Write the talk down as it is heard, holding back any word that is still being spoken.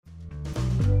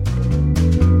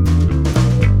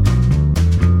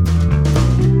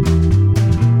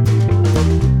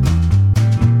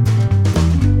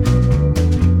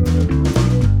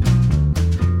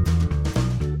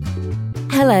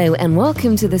Hello and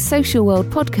welcome to the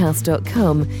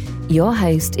socialworldpodcast.com. Your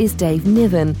host is Dave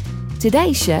Niven.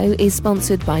 Today's show is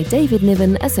sponsored by David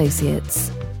Niven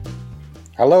Associates.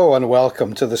 Hello and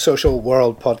welcome to the Social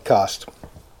World Podcast.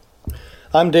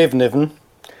 I'm Dave Niven,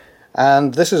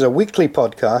 and this is a weekly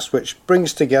podcast which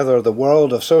brings together the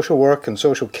world of social work and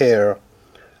social care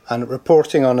and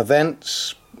reporting on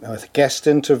events with guest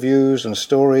interviews and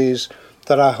stories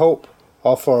that I hope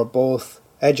offer both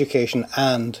education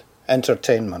and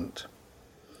entertainment.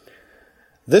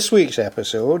 This week's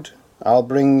episode, I'll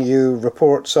bring you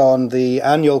reports on the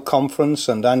annual conference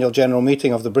and annual general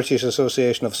meeting of the British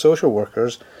Association of Social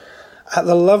Workers at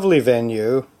the lovely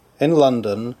venue in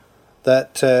London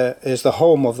that is the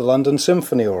home of the London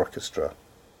Symphony Orchestra.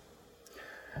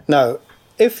 Now,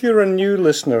 if you're a new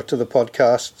listener to the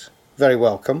podcast, very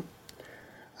welcome.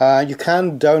 You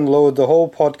can download the whole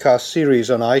podcast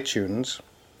series on iTunes.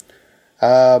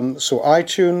 So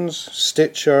iTunes,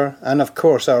 Stitcher, and of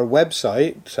course our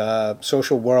website,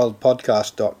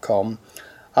 socialworldpodcast.com,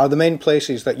 are the main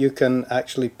places that you can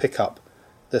actually pick up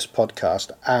this podcast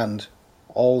and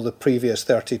all the previous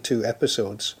 32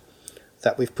 episodes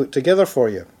that we've put together for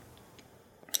you.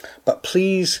 But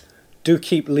please do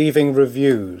keep leaving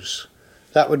reviews.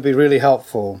 That would be really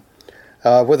helpful,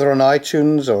 whether on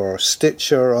iTunes or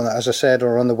Stitcher, as I said,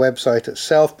 or on the website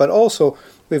itself. But also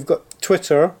we've got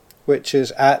Twitter, which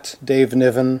is at Dave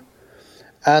Niven,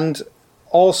 and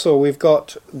also we've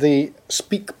got the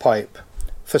SpeakPipe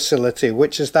facility,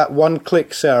 which is that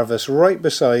one-click service right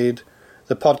beside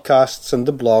the podcasts and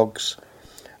the blogs,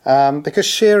 because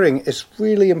sharing is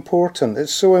really important.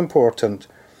 It's so important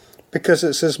because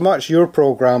it's as much your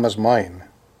program as mine.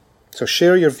 So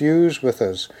share your views with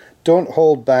us. Don't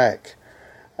hold back.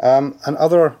 And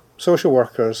other social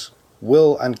workers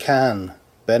will and can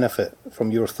benefit from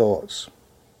your thoughts.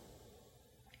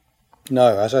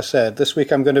 Now, as I said, this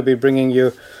week I'm going to be bringing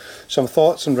you some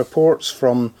thoughts and reports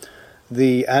from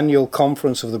the annual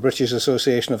conference of the British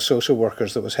Association of Social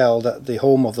Workers that was held at the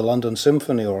home of the London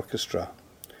Symphony Orchestra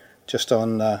just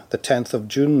on the 10th of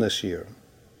June this year.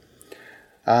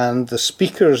 And the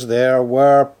speakers there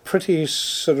were pretty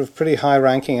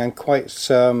high-ranking and quite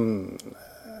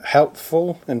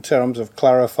helpful in terms of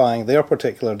clarifying their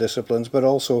particular disciplines, but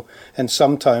also in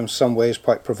some ways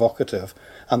quite provocative.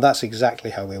 And that's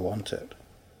exactly how we want it.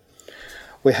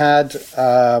 We had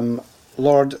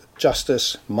Lord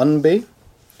Justice Munby,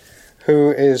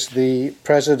 who is the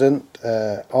president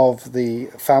of the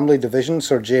Family Division,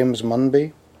 Sir James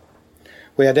Munby.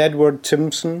 We had Edward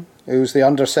Timpson, who's the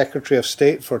Under Secretary of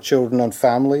State for Children and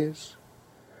Families.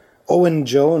 Owen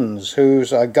Jones,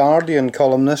 who's a Guardian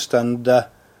columnist and a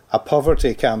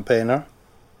poverty campaigner.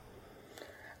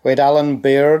 We had Alan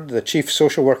Baird, the Chief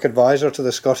Social Work Advisor to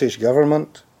the Scottish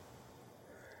Government.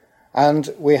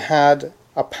 And we had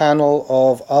a panel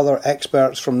of other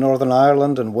experts from Northern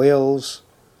Ireland and Wales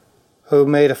who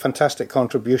made a fantastic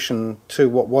contribution to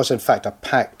what was in fact a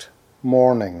packed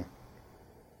morning.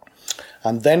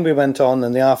 And then we went on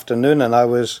in the afternoon, and I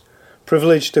was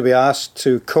privileged to be asked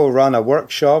to co-run a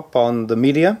workshop on the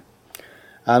media.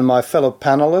 And my fellow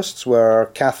panellists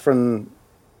were Catherine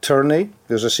Turney,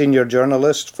 who's a senior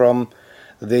journalist from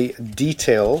The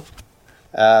Detail,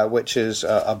 which is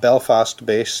a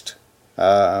Belfast-based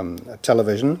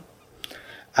television,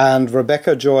 and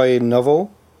Rebecca Joy Novell,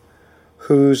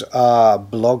 who's a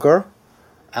blogger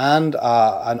and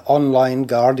an online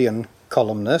Guardian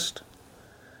columnist.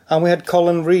 And we had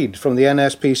Colin Reid from the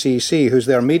NSPCC, who's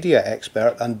their media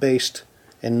expert and based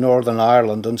in Northern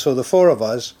Ireland. And so the four of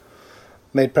us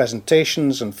made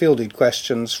presentations and fielded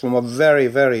questions from a very,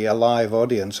 very alive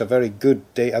audience. A very good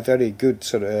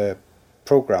sort of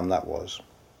program that was.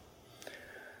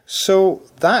 So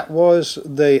that was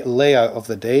the layout of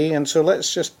the day, and so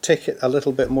let's just take it a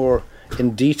little bit more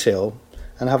in detail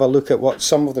and have a look at what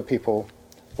some of the people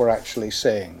were actually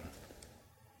saying.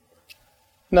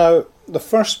 Now, the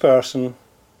first person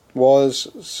was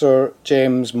Sir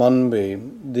James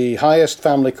Munby, the highest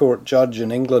family court judge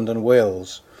in England and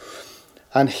Wales.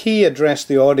 And he addressed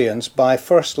the audience by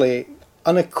firstly,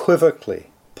 unequivocally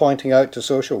pointing out to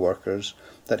social workers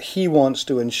that he wants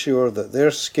to ensure that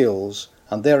their skills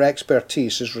and their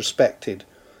expertise is respected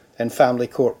in family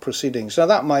court proceedings. Now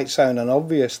that might sound an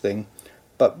obvious thing,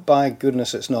 but by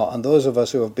goodness it's not. And those of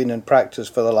us who have been in practice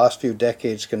for the last few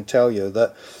decades can tell you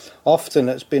that often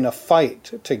it's been a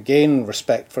fight to gain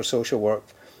respect for social work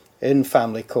in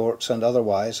family courts and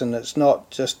otherwise, and it's not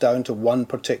just down to one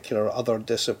particular other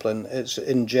discipline, it's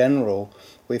in general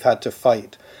we've had to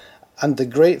fight. And the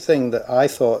great thing that I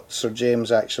thought Sir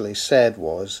James actually said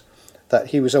was that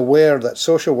he was aware that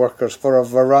social workers, for a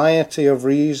variety of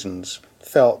reasons,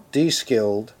 felt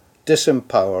de-skilled,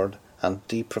 disempowered and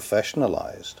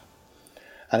deprofessionalised.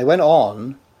 And he went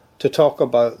on to talk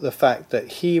about the fact that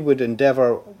he would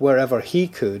endeavour wherever he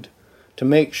could to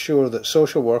make sure that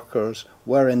social workers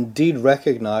were indeed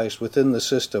recognised within the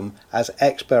system as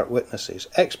expert witnesses,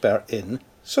 expert in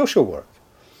social work.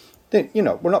 You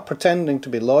know, we're not pretending to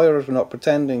be lawyers, we're not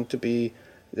pretending to be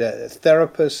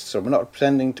therapists, or we're not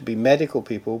pretending to be medical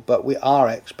people, but we are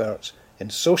experts in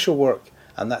social work,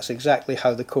 and that's exactly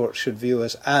how the court should view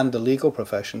us, and the legal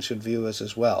profession should view us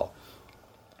as well.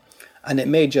 And it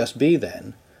may just be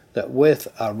then that with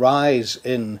a rise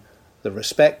in the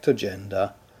respect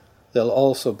agenda, there'll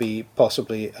also be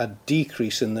possibly a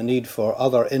decrease in the need for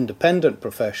other independent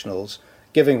professionals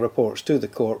giving reports to the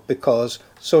court, because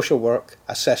social work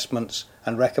assessments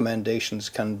and recommendations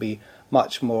can be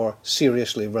much more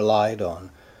seriously relied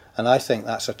on. And I think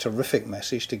that's a terrific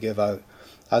message to give out.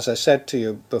 As I said to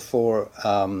you before,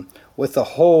 with the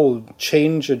whole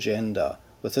change agenda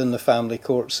within the family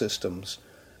court systems,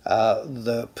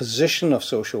 the position of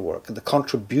social work, the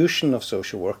contribution of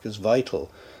social work is vital,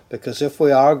 because if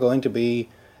we are going to be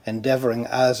endeavouring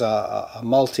as a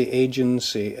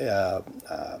multi-agency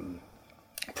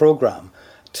program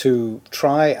to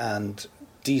try and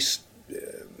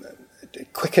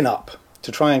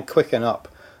quicken up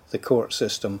the court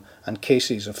system and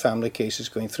cases of family cases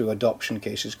going through, adoption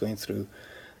cases going through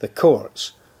the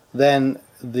courts, then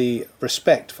the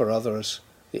respect for others,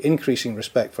 the increasing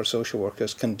respect for social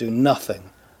workers can do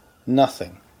nothing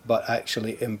but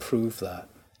actually improve that.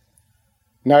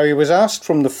 Now, he was asked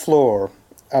from the floor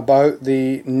about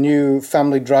the new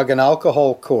family drug and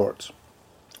alcohol court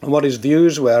and what his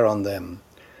views were on them,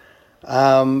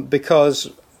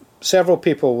 because several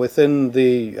people within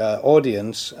the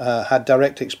audience had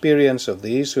direct experience of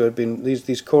these, who had been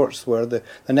these courts where they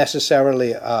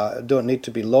necessarily don't need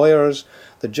to be lawyers.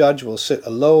 The judge will sit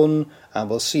alone and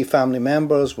will see family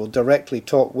members, will directly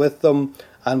talk with them,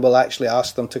 and will actually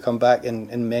ask them to come back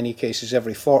in many cases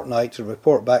every fortnight to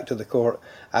report back to the court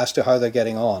as to how they're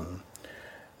getting on.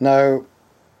 Now,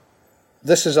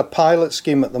 this is a pilot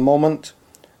scheme at the moment,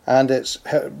 and it's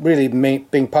really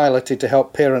being piloted to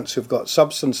help parents who've got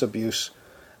substance abuse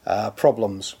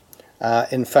problems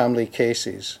in family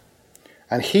cases.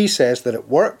 And he says that it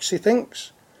works, he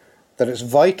thinks, that it's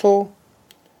vital,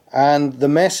 and the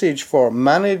message for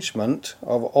management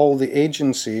of all the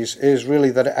agencies is really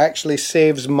that it actually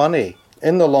saves money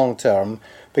in the long term,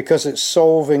 because it's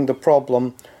solving the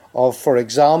problem of, for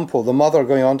example, the mother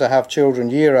going on to have children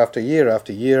year after year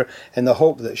after year in the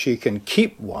hope that she can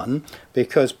keep one,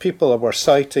 because people were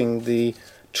citing the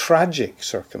tragic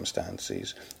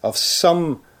circumstances of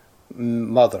some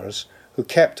mothers who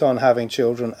kept on having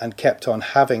children and kept on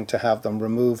having to have them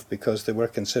removed because they were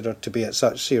considered to be at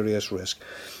such serious risk.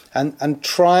 And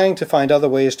trying to find other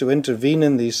ways to intervene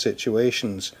in these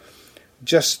situations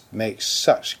just makes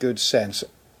such good sense,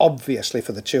 obviously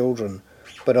for the children,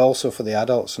 but also for the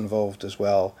adults involved as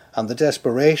well, and the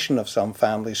desperation of some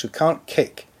families who can't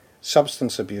kick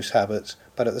substance abuse habits,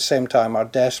 but at the same time are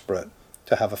desperate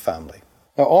to have a family.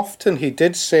 Now, often he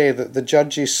did say that the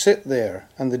judges sit there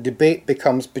and the debate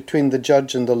becomes between the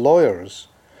judge and the lawyers.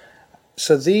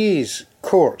 So these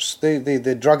courts,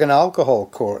 the drug and alcohol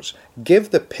courts, give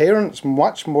the parents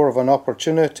much more of an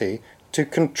opportunity to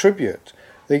contribute.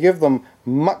 They give them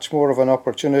much more of an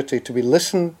opportunity to be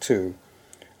listened to.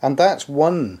 And that's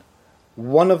one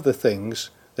of the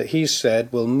things that he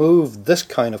said will move this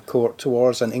kind of court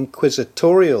towards an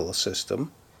inquisitorial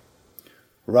system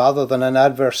rather than an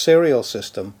adversarial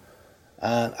system.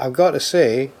 And I've got to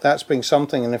say, that's been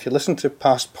something, and if you listen to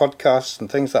past podcasts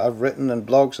and things that I've written and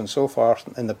blogs and so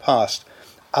forth in the past,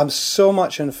 I'm so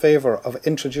much in favour of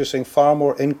introducing far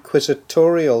more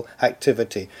inquisitorial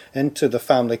activity into the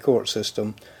family court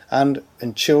system and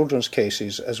in children's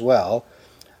cases as well,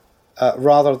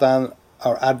 rather than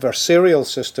our adversarial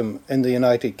system in the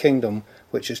United Kingdom,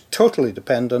 which is totally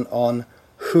dependent on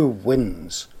who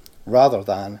wins rather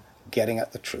than getting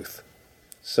at the truth.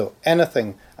 So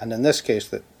anything, and in this case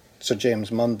that Sir James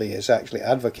Munby is actually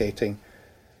advocating,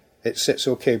 it sits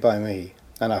okay by me,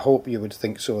 and I hope you would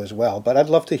think so as well. But I'd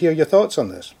love to hear your thoughts on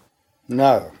this.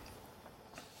 Now,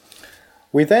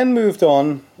 we then moved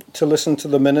on to listen to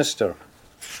the Minister,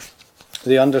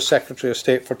 the Under-Secretary of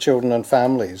State for Children and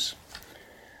Families.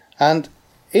 And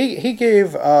he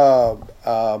gave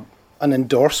a an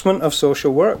endorsement of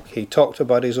social work. He talked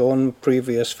about his own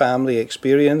previous family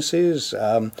experiences.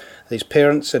 His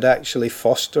parents had actually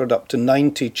fostered up to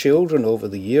 90 children over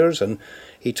the years, and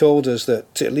he told us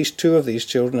that at least 2 of these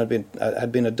children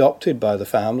had been adopted by the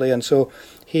family, and so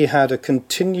he had a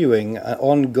continuing,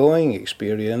 ongoing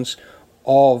experience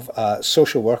of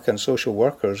social work and social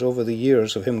workers over the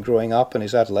years of him growing up and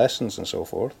his adolescence and so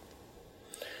forth.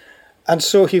 And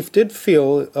so he did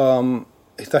feel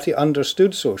that he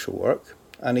understood social work,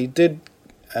 and he did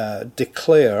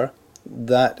declare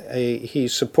that he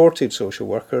supported social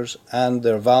workers and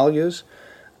their values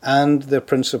and their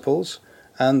principles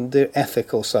and the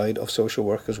ethical side of social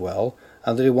work as well,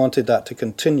 and that he wanted that to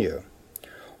continue.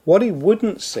 What he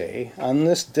wouldn't say, and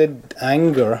this did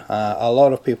anger a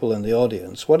lot of people in the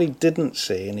audience, what he didn't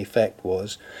say in effect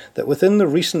was that within the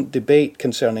recent debate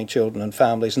concerning children and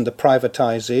families and the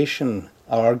privatisation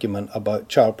argument about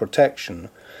child protection,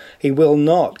 he will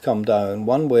not come down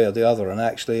one way or the other and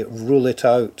actually rule it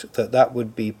out that that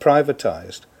would be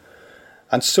privatised.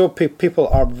 And so people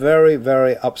are very,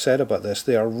 very upset about this.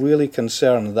 They are really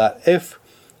concerned that if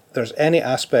there's any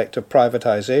aspect of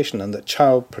privatisation and that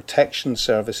child protection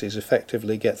services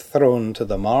effectively get thrown to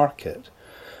the market,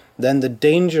 then the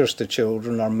dangers to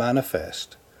children are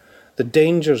manifest. The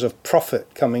dangers of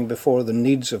profit coming before the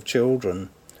needs of children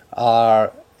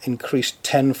are increased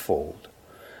tenfold.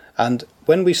 And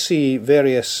when we see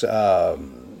various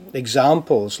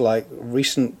examples like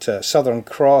recent Southern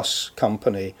Cross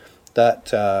company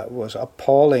that was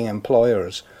appalling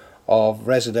employers of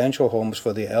residential homes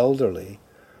for the elderly,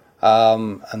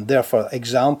 and therefore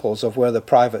examples of where the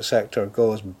private sector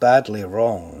goes badly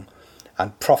wrong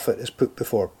and profit is put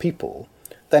before people,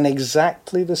 then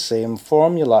exactly the same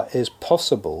formula is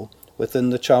possible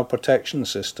within the child protection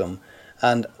system.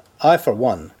 And I, for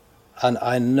one, and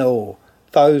I know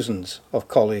thousands of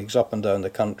colleagues up and down the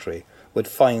country, would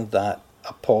find that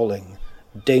appalling,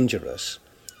 dangerous,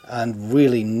 and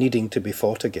really needing to be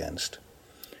fought against.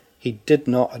 He did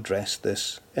not address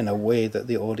this in a way that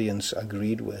the audience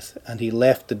agreed with, and he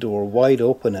left the door wide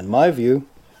open, in my view,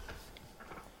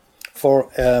 for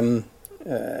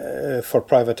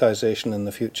privatisation in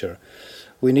the future.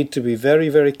 We need to be very,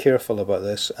 very careful about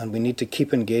this, and we need to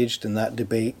keep engaged in that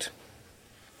debate.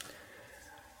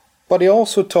 But he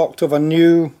also talked of a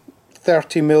new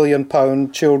 £30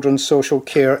 million children's social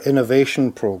care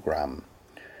innovation programme.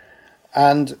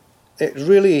 And it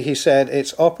really, he said,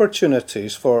 it's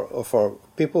opportunities for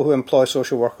people who employ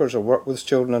social workers or work with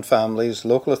children and families,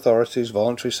 local authorities,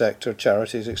 voluntary sector,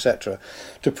 charities, etc.,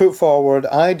 to put forward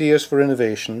ideas for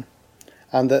innovation,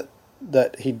 and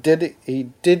that he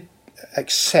did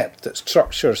accept that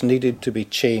structures needed to be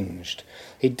changed.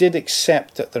 He did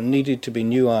accept that there needed to be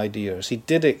new ideas. He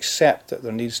did accept that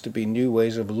there needs to be new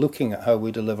ways of looking at how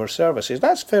we deliver services.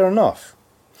 That's fair enough.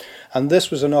 And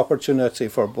this was an opportunity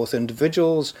for both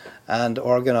individuals and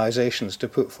organisations to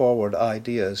put forward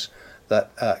ideas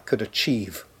that could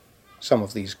achieve some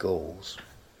of these goals.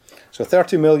 So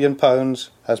 £30 million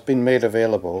has been made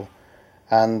available,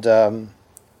 and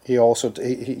he also,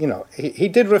 he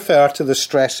did refer to the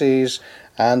stresses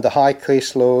and the high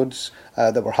caseloads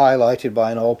that were highlighted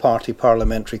by an all-party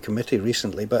parliamentary committee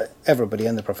recently, but everybody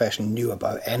in the profession knew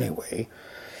about anyway.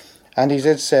 And he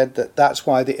did said that that's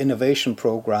why the innovation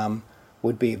programme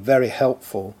would be very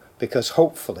helpful, because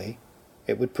hopefully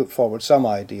it would put forward some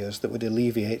ideas that would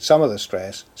alleviate some of the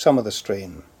stress, some of the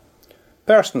strain.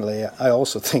 Personally, I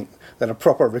also think that a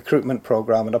proper recruitment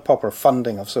programme and a proper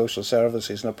funding of social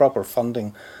services and a proper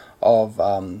funding of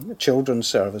children's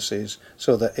services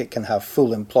so that it can have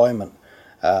full employment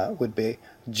would be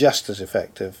just as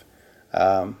effective.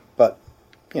 But,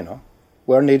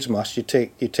 where needs must, you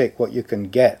take what you can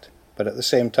get. But at the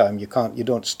same time, you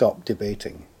don't stop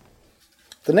debating.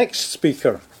 The next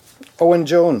speaker, Owen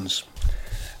Jones,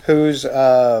 who's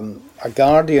a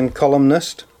Guardian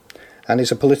columnist, and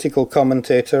he's a political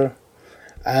commentator,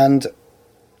 and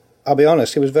I'll be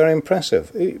honest, he was very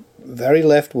impressive. Very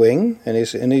left-wing in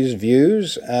his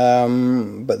views,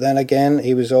 but then again,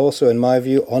 he was also, in my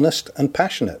view, honest and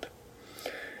passionate.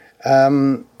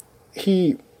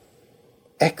 He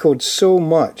echoed so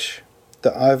much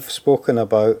that I've spoken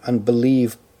about and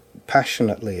believe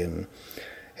passionately in.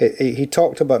 He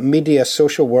talked about media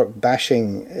social work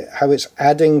bashing, how it's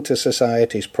adding to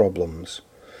society's problems.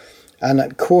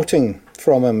 And quoting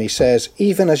from him, he says,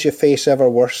 "Even as you face ever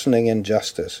worsening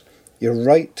injustice, you're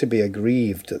right to be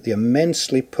aggrieved that the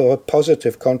immensely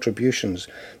positive contributions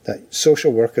that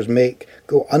social workers make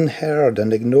go unheard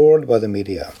and ignored by the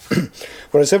media.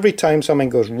 Whereas every time something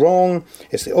goes wrong,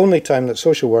 it's the only time that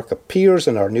social work appears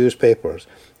in our newspapers.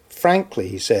 Frankly,"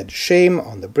 he said, "shame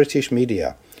on the British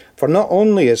media For not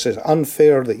only is it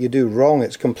unfair that you do wrong,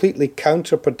 it's completely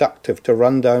counterproductive to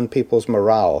run down people's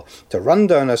morale, to run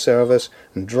down a service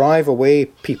and drive away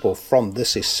people from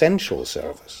this essential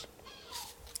service.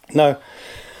 Now,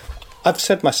 I've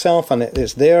said myself, and it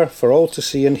is there for all to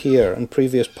see and hear in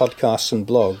previous podcasts and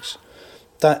blogs,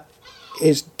 that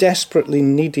is desperately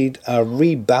needed a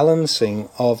rebalancing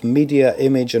of media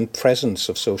image and presence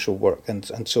of social work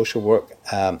and social work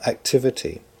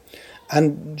activity.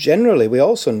 And generally, we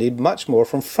also need much more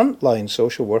from frontline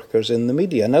social workers in the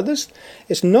media. Now, this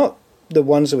is not the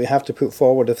ones that we have to put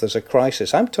forward if there's a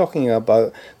crisis. I'm talking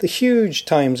about the huge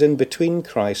times in between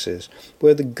crises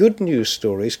where the good news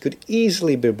stories could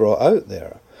easily be brought out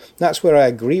there. That's where I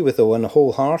agree with Owen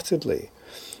wholeheartedly.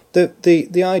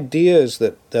 The ideas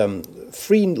that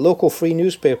local free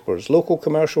newspapers, local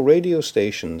commercial radio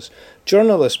stations,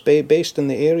 journalists based in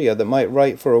the area that might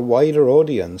write for a wider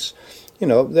audience,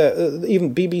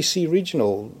 even BBC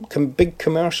regional, big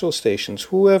commercial stations,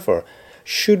 whoever,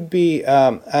 should be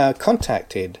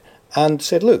contacted and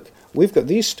said, look, we've got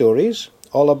these stories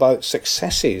all about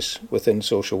successes within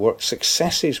social work,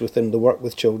 successes within the work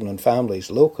with children and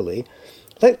families locally.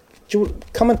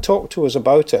 Come and talk to us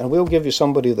about it, and we'll give you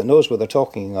somebody that knows what they're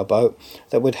talking about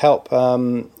that would help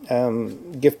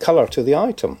give colour to the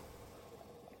item.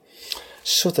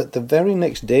 So that the very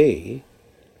next day,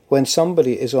 when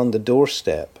somebody is on the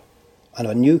doorstep and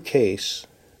a new case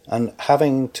and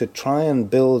having to try and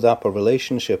build up a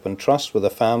relationship and trust with a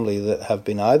family that have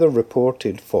been either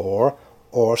reported for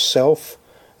or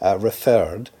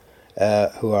self-referred,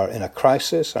 who are in a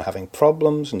crisis, are having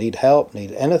problems, need help,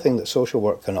 need anything that social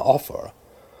work can offer,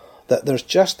 that there's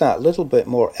just that little bit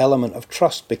more element of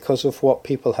trust because of what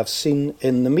people have seen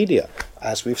in the media.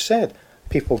 As we've said,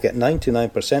 people get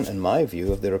 99%, in my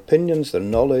view, of their opinions, their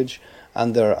knowledge,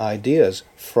 and their ideas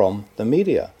from the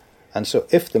media. And so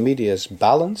if the media is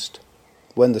balanced,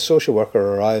 when the social worker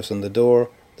arrives on the door,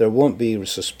 there won't be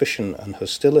suspicion and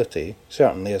hostility,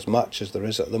 certainly as much as there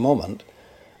is at the moment,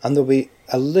 and there'll be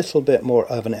a little bit more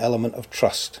of an element of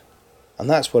trust. And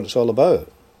that's what it's all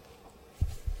about.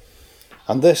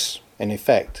 And this, in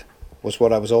effect, was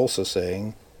what I was also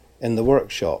saying in the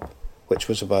workshop, which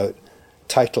was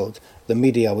titled The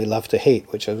Media We Love to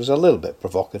Hate, which was a little bit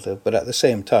provocative, but at the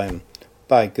same time,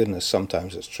 by goodness,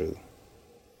 sometimes it's true.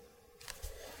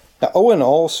 Now, Owen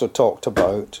also talked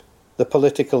about the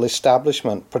political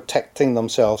establishment protecting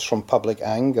themselves from public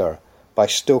anger by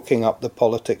stoking up the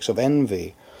politics of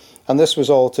envy. And this was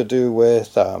all to do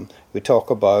with, we talk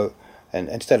about, and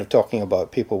instead of talking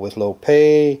about people with low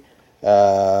pay,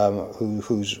 who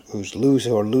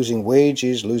are losing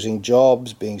wages, losing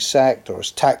jobs, being sacked, or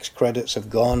as tax credits have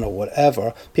gone, or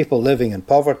whatever, people living in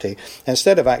poverty,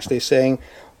 instead of actually saying,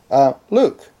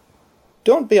 look,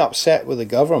 don't be upset with the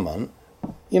government.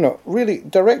 Really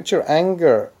direct your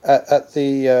anger at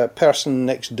the person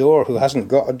next door who hasn't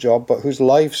got a job but whose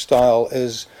lifestyle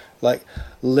is like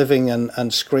living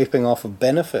and scraping off of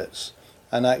benefits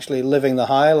and actually living the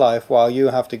high life while you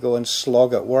have to go and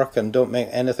slog at work and don't make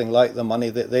anything like the money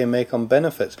that they make on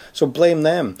benefits. So blame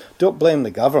them. Don't blame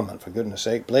the government, for goodness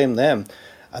sake. Blame them.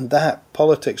 And that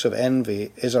politics of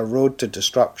envy is a road to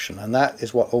destruction, and that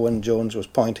is what Owen Jones was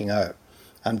pointing out.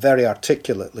 And very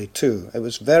articulately too. It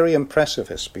was very impressive,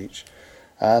 his speech.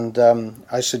 And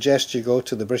I suggest you go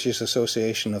to the British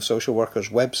Association of Social Workers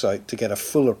website to get a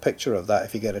fuller picture of that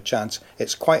if you get a chance.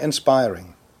 It's quite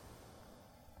inspiring.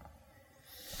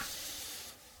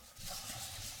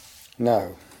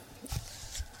 Now,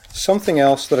 something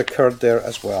else that occurred there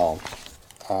as well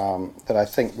that I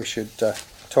think we should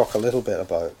talk a little bit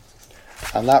about.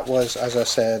 And that was, as I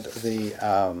said, the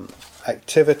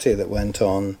activity that went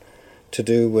on to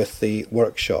do with the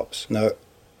workshops. Now,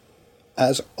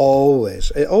 as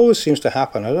always, it always seems to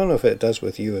happen, I don't know if it does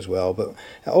with you as well, but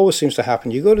it always seems to happen.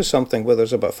 You go to something where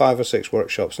there's about 5 or 6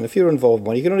 workshops, and if you're involved in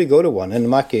one, you can only go to one. In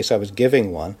my case, I was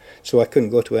giving one, so I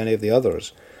couldn't go to any of the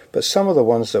others. But some of the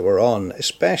ones that were on,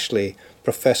 especially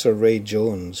Professor Ray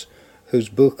Jones, whose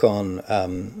book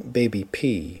on Baby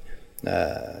P,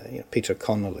 Peter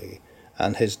Connolly,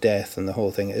 and his death and the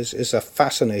whole thing is a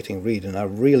fascinating read, and I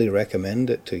really recommend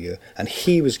it to you. And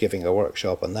he was giving a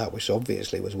workshop on that, which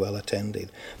obviously was well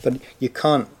attended. But you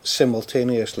can't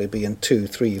simultaneously be in 2,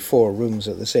 3, 4 rooms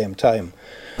at the same time.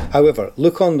 However,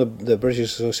 look on the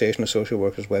British Association of Social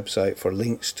Workers website for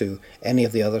links to any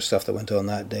of the other stuff that went on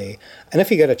that day. And if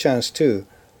you get a chance to,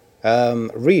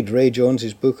 read Ray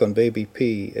Jones's book on Baby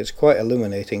P. It's quite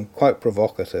illuminating, quite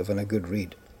provocative, and a good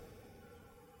read.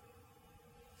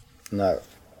 Now,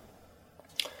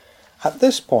 at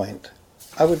this point,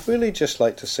 I would really just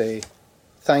like to say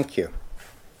thank you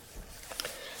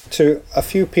to a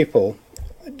few people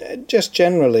just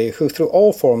generally, who through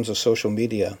all forms of social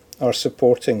media are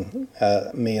supporting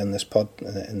me in this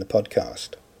in the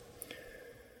podcast.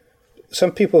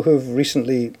 Some people who've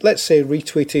recently, let's say,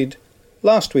 retweeted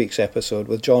last week's episode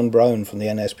with John Brown from the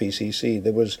NSPCC.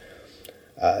 There was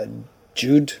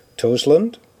Jude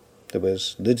Tosland, there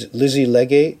was Lizzie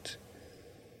Legate,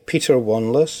 Peter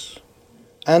Wanless,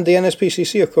 and the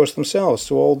NSPCC, of course, themselves,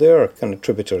 to all their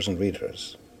contributors and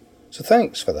readers. So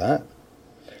thanks for that.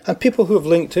 And people who have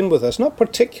linked in with us, not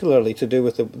particularly to do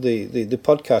with the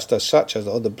podcast as such,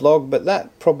 or the blog, but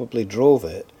that probably drove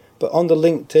it, but on the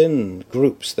LinkedIn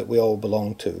groups that we all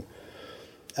belong to.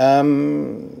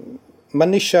 Manisha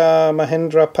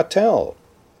Mahendra Patel,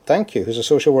 thank you, who's a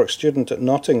social work student at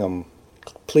Nottingham,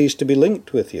 pleased to be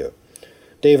linked with you.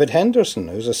 David Henderson,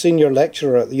 who's a senior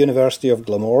lecturer at the University of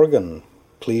Glamorgan,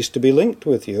 pleased to be linked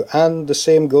with you. And the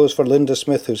same goes for Linda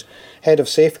Smith, who's head of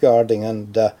safeguarding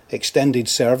and extended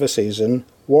services in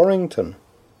Warrington.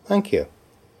 Thank you.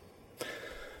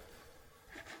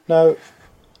 Now,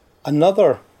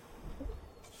 another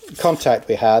contact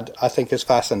we had, I think, is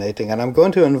fascinating, and I'm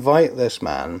going to invite this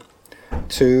man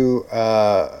to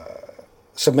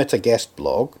submit a guest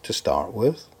blog to start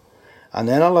with, and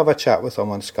then I'll have a chat with him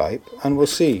on Skype, and we'll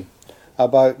see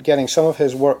about getting some of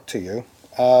his work to you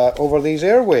over these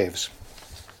airwaves.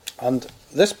 And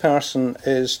this person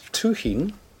is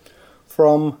Tuhin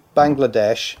from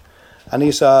Bangladesh, and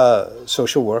he's a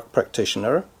social work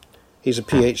practitioner. He's a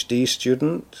PhD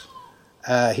student,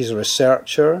 he's a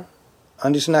researcher,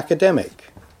 and he's an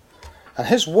academic. And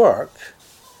his work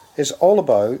is all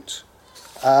about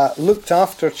looked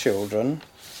after children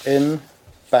in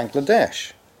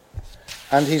Bangladesh.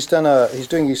 And he's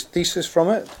doing his thesis from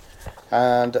it,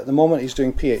 and at the moment he's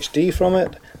doing PhD from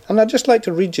it. And I'd just like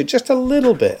to read you just a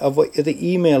little bit of the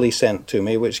email he sent to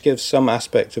me, which gives some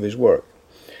aspect of his work.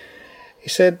 He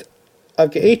said,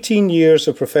 I've got 18 years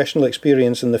of professional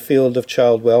experience in the field of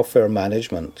child welfare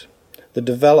management, the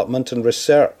development and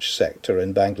research sector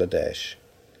in Bangladesh.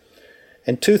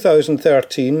 In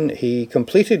 2013, he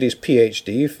completed his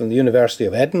PhD from the University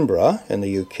of Edinburgh in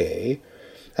the UK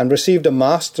and received a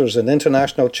Master's in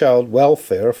International Child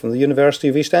Welfare from the University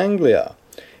of East Anglia.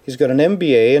 He's got an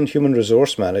MBA in Human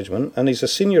Resource Management, and he's a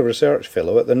Senior Research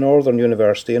Fellow at the Northern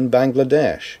University in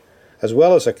Bangladesh, as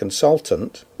well as a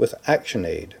consultant with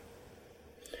ActionAid.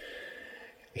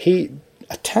 He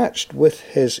attached with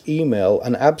his email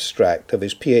an abstract of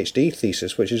his PhD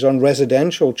thesis, which is on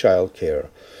residential childcare,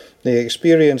 the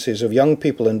experiences of young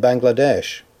people in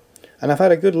Bangladesh. And I've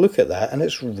had a good look at that, and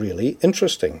it's really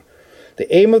interesting.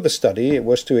 The aim of the study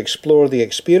was to explore the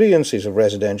experiences of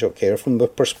residential care from the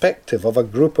perspective of a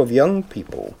group of young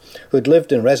people who had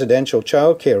lived in residential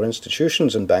childcare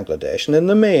institutions in Bangladesh, and in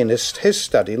the main his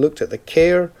study looked at the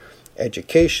care,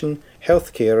 education,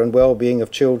 healthcare and well-being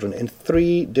of children in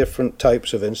 3 different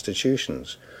types of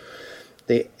institutions.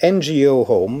 The NGO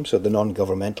home, so the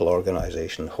non-governmental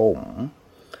organisation home,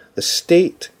 the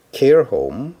state care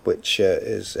home, which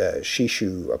is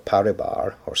Shishu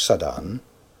Paribar or Sadan,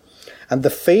 and the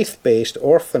faith-based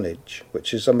orphanage,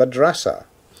 which is a madrasa.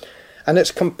 And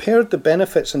it's compared the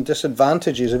benefits and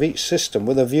disadvantages of each system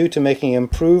with a view to making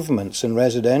improvements in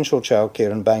residential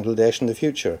childcare in Bangladesh in the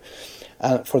future.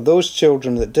 And for those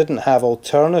children that didn't have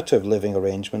alternative living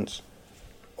arrangements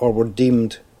or were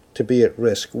deemed to be at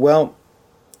risk. Well,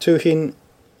 Tuhin,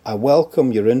 I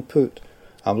welcome your input.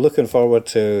 I'm looking forward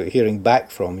to hearing back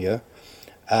from you.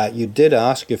 You did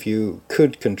ask if you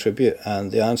could contribute,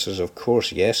 and the answer is, of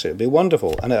course, yes. It would be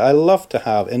wonderful. And I love to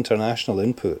have international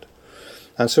input.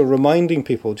 And so reminding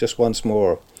people just once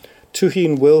more,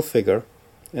 Tuhin will figure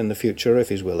in the future if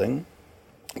he's willing.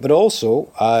 But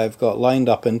also, I've got lined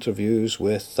up interviews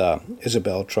with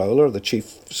Isabel Trowler, the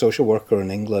chief social worker in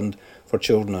England for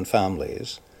children and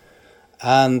families,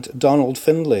 and Donald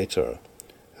Findlater,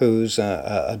 who's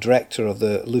a director of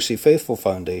the Lucy Faithfull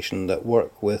Foundation that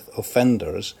work with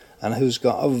offenders and who's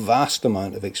got a vast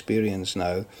amount of experience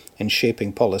now in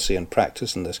shaping policy and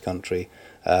practice in this country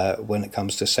when it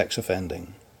comes to sex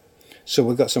offending. So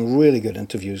we've got some really good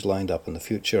interviews lined up in the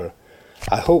future.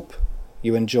 I hope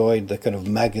you enjoyed the kind of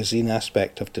magazine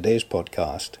aspect of today's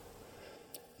podcast.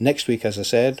 Next week, as I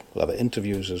said, we'll have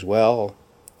interviews as well.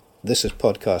 This is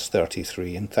podcast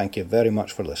 33, and thank you very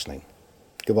much for listening.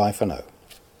 Goodbye for now.